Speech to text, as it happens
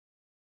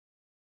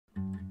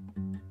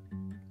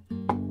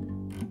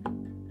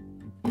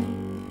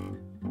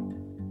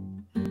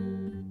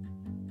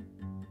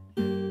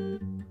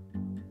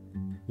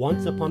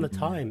Once upon a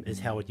time is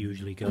how it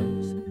usually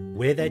goes.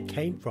 Where that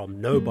came from,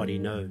 nobody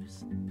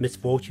knows.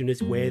 Misfortune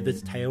is where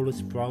this tale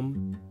is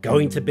from.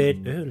 Going to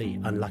bed early,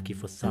 unlucky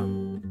for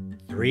some.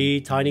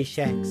 3 tiny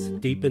shacks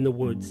deep in the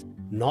woods,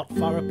 not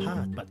far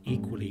apart but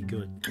equally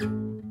good.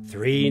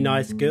 3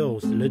 nice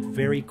girls lived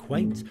very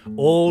quaint,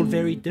 all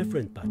very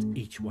different but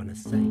each one a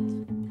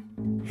saint.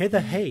 Heather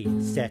Hay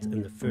sat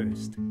in the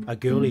first, a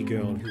girly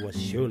girl who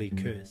was surely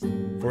cursed,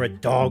 for a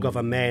dog of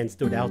a man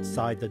stood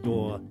outside the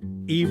door,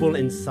 evil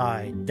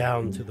inside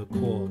down to the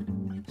core.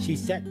 She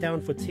sat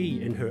down for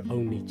tea in her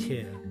only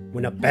chair,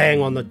 when a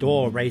bang on the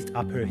door raised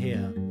up her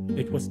hair.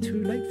 It was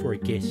too late for a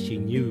guest she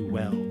knew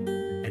well,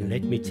 and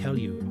let me tell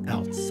you,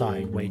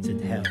 outside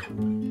waited hell.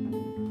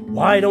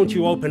 Why don't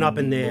you open up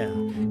in there?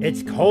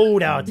 It's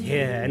cold out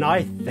here, and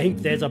I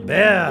think there's a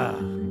bear.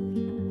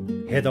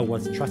 Heather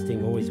was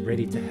trusting, always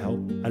ready to help.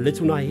 A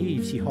little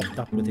naive, she hopped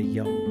up with a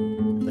yelp.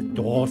 The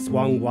door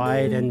swung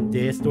wide, and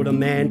there stood a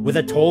man with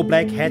a tall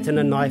black hat and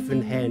a knife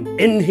in hand.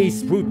 In he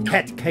swooped,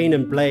 hat, cane,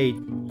 and blade,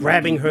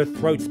 grabbing her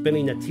throat,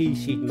 spilling the tea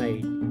she'd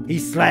made. He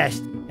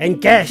slashed and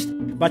gashed,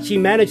 but she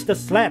managed to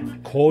slap,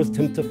 caused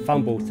him to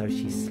fumble, so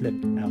she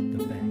slipped out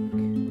the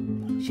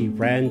back. She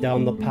ran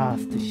down the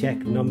path to shack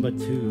number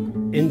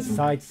 2,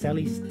 inside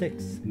Sally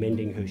Sticks,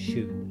 mending her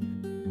shoe.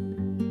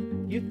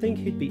 You'd think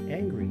he'd be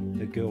angry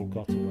the girl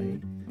got away,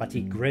 but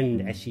he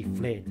grinned as she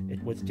fled,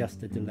 it was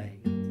just a delay.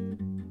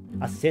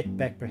 A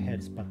setback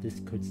perhaps, but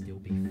this could still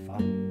be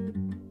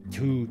fun.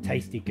 2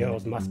 tasty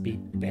girls must be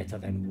better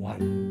than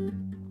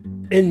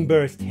 1. In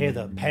burst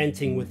Heather,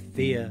 panting with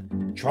fear.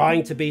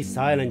 Trying to be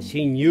silent,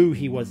 she knew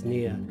he was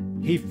near.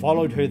 He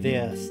followed her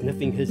there,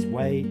 sniffing his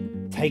way,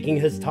 taking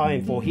his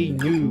time, for he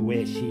knew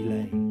where she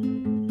lay.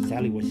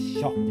 Sally was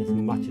shocked as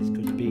much as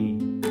could be.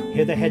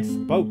 Heather had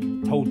spoke,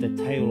 told the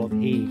tale of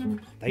he.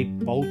 They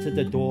bolted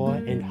the door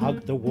and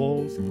hugged the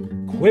walls,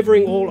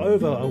 quivering all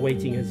over,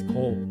 awaiting his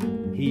call.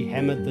 He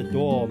hammered the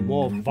door,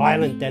 more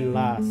violent than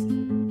last.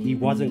 He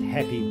wasn't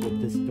happy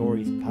with the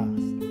story's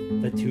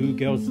past. The 2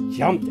 girls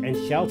jumped and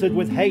shouted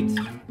with hate.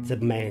 The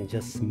man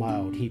just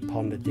smiled, he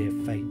pondered their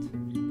fate.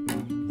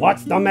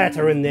 What's the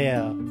matter in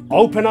there?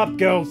 Open up,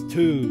 girls,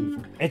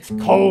 too. It's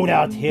cold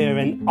out here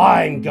and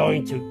I'm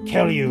going to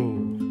kill you.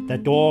 The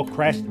door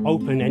crashed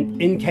open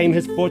and in came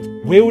his foot,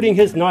 wielding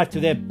his knife to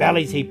their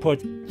bellies he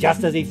put.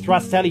 Just as he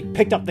thrust, Sally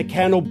picked up the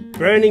candle,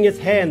 burning his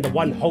hand, the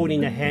one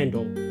holding the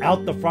handle.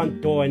 Out the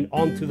front door and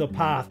onto the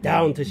path,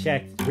 down to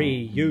shack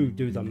 3, you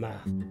do the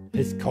math.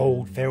 His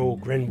cold, feral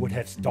grin would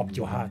have stopped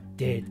your heart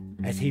dead,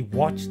 as he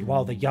watched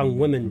while the young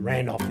women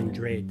ran off in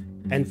dread,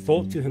 and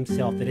thought to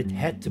himself that it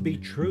had to be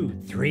true.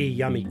 3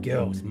 yummy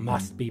girls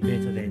must be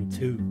better than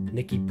 2.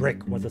 Nicky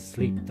Brick was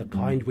asleep, the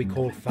kind we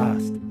call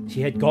fast.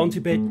 She had gone to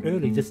bed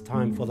early this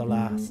time for the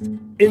last.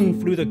 In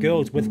flew the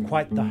girls with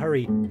quite the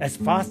hurry, as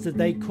fast as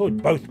they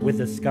could, both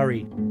with a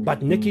scurry.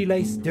 But Nicky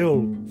lay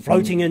still,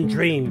 floating in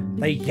dream.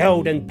 They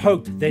yelled and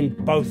poked, then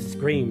both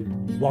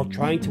screamed. While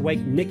trying to wake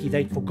Nicky,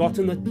 they'd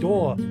forgotten the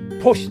door.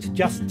 Pushed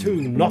just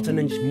 2, not an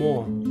inch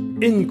more.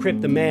 In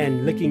crept the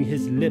man, licking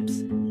his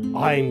lips.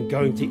 I'm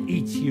going to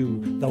eat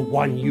you, the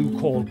one you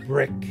call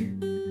Brick.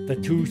 The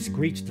 2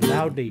 screeched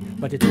loudly,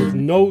 but it was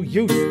no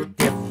use.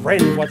 Their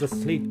friend was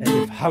asleep as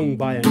if hung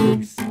by a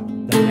noose.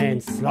 The man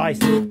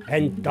sliced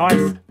and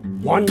diced,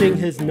 winding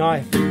his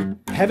knife,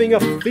 having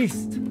a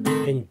feast,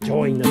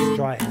 enjoying the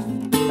strife.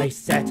 They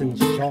sat in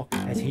shock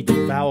as he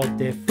devoured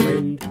their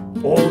friend,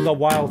 all the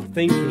while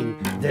thinking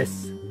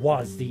this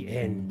was the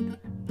end.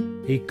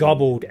 He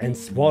gobbled and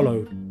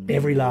swallowed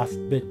every last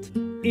bit,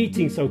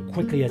 eating so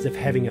quickly as if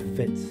having a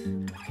fit.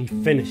 He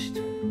finished,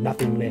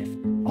 nothing left,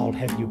 I'll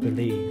have you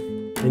believe.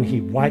 Then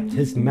he wiped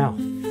his mouth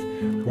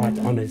right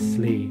on his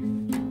sleeve.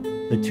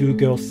 The 2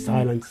 girls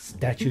silent,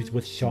 statues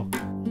with shock.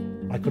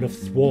 I could have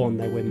sworn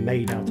they were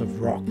made out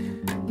of rock.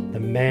 The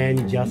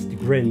man just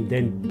grinned,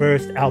 then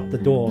burst out the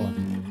door.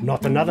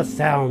 Not another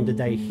sound did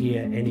they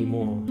hear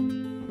anymore.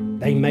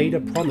 They made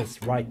a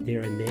promise right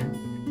there and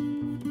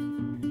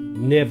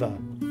then. Never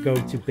go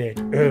to bed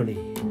early,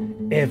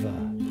 ever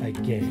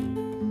again.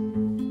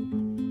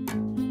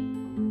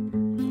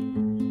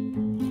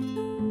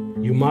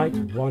 You might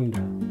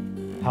wonder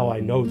how I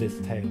know this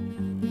tale.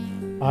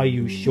 Are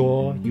you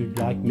sure you'd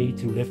like me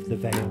to lift the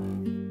veil?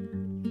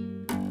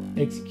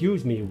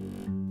 Excuse me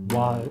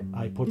while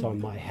I put on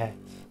my hat.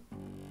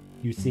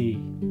 You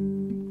see,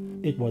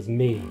 it was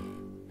me.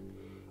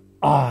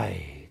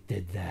 I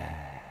did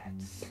that.